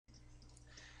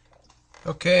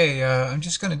Okay, I'm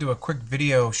just going to do a quick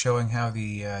video showing how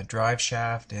the drive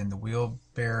shaft and the wheel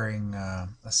bearing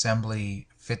assembly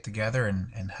fit together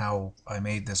and how I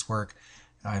made this work.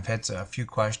 I've had a few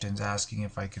questions asking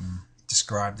if I can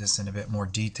describe this in a bit more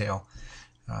detail.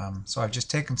 So I've just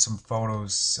taken some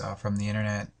photos from the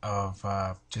internet of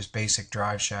just basic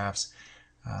drive shafts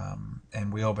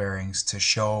and wheel bearings to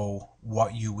show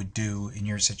what you would do in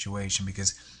your situation,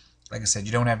 because like I said,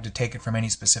 you don't have to take it from any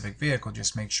specific vehicle,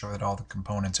 just make sure that all the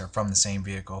components are from the same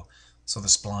vehicle so the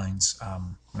splines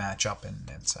match up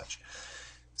and such.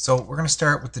 So we're going to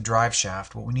start with the drive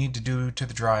shaft. What we need to do to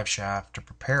the drive shaft to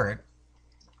prepare it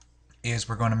is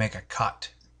we're going to make a cut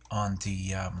on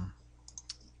the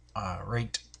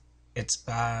right, it's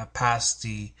past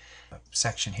the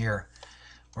section here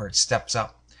where it steps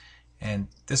up, and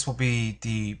this will be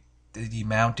the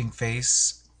mounting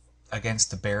face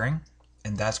against the bearing,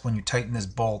 and that's when you tighten this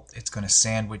bolt, it's going to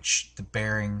sandwich the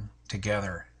bearing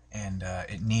together, and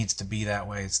it needs to be that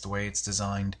way. It's the way it's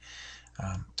designed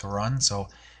to run. So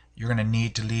you're going to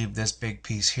need to leave this big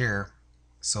piece here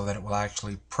so that it will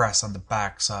actually press on the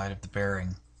back side of the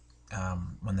bearing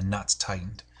when the nut's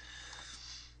tightened.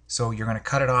 So you're going to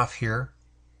cut it off here,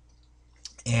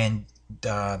 and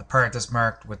the part that's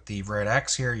marked with the red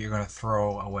X here you're going to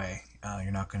throw away.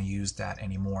 You're not going to use that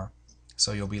anymore.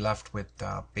 So you'll be left with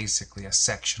basically a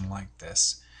section like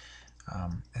this.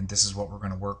 And this is what we're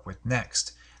going to work with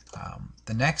next.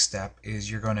 The next step is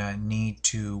you're going to need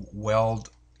to weld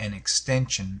an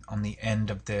extension on the end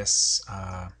of this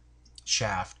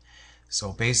shaft.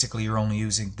 So basically you're only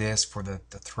using this for the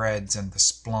threads and the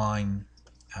spline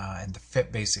and the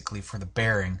fit basically for the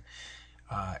bearing.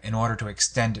 In order to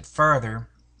extend it further,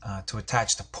 to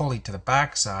attach the pulley to the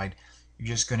back side,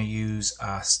 you're just going to use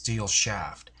a steel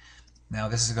shaft. Now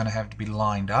this is going to have to be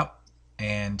lined up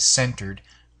and centered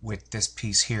with this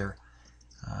piece here.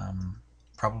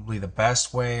 Probably the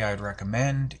best way I'd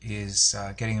recommend is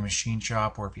getting a machine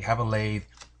shop, or if you have a lathe,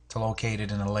 to locate it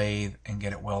in a lathe and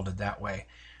get it welded that way.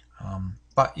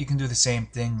 But you can do the same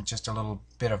thing with just a little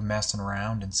bit of messing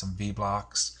around and some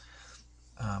V-blocks,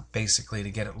 basically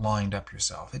to get it lined up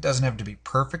yourself. It doesn't have to be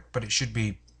perfect, but it should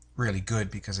be really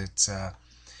good because it's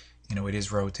it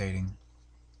is rotating,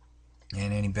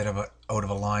 and any bit of out of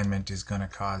alignment is going to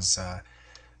cause out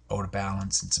of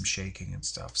balance and some shaking and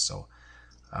stuff. So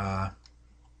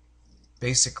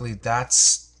basically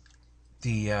that's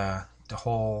the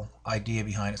whole idea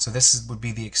behind it. So this would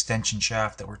be the extension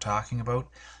shaft that we're talking about.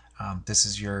 This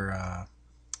is your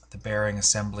the bearing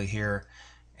assembly here,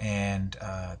 and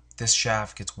this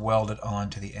shaft gets welded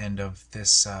onto the end of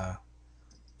this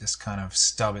this kind of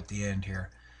stub at the end here,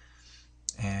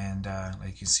 and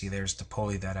like you can see, there's the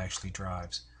pulley that actually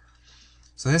drives.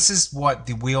 So this is what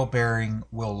the wheel bearing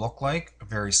will look like,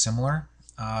 very similar.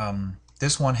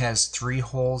 This one has 3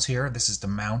 holes here. This is the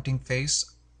mounting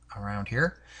face around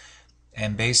here,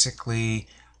 and basically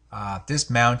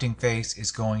this mounting face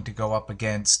is going to go up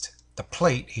against the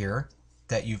plate here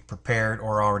that you've prepared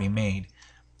or already made.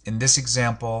 In this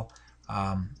example,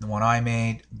 the one I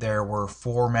made, there were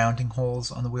 4 mounting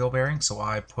holes on the wheel bearing, so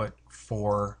I put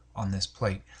 4 on this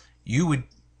plate. You would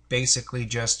basically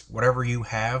just, whatever you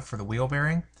have for the wheel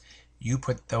bearing, you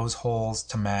put those holes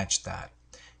to match that.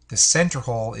 The center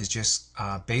hole is just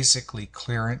basically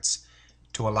clearance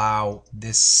to allow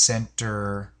this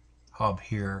center hub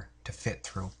here to fit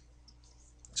through,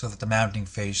 so that the mounting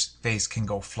face can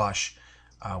go flush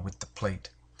with the plate.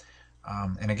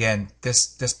 And again,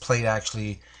 this plate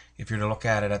actually, if you're to look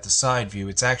at it at the side view,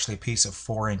 it's actually a piece of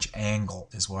 4-inch angle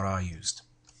is what I used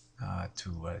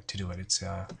to do it. It's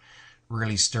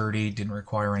really sturdy, didn't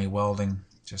require any welding,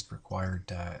 just required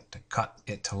to cut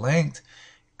it to length,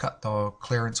 cut the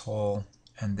clearance hole,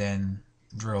 and then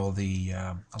drill the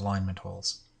alignment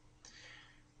holes.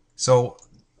 So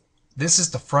this is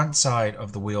the front side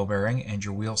of the wheel bearing, and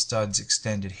your wheel studs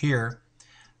extended here.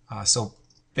 So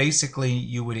basically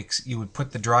you would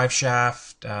put the drive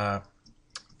shaft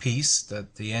piece,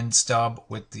 the end stub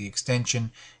with the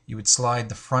extension, you would slide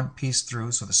the front piece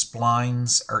through, so the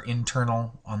splines are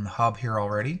internal on the hub here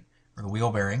already, or the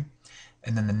wheel bearing,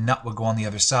 and then the nut would go on the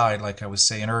other side, like I was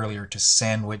saying earlier, to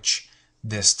sandwich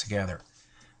this together.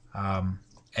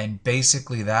 And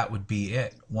basically that would be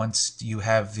it. Once you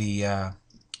have the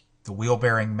wheel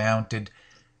bearing mounted,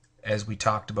 as we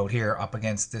talked about here, up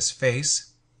against this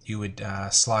face, you would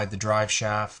slide the drive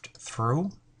shaft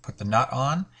through, put the nut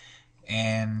on,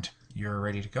 and you're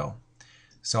ready to go.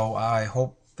 So I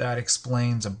hope that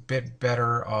explains a bit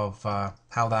better of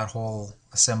how that whole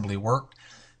assembly worked.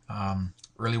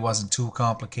 Really wasn't too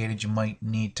complicated. You might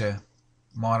need to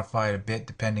modify it a bit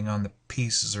depending on the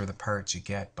pieces or the parts you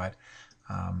get, but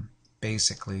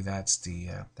basically that's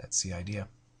the idea.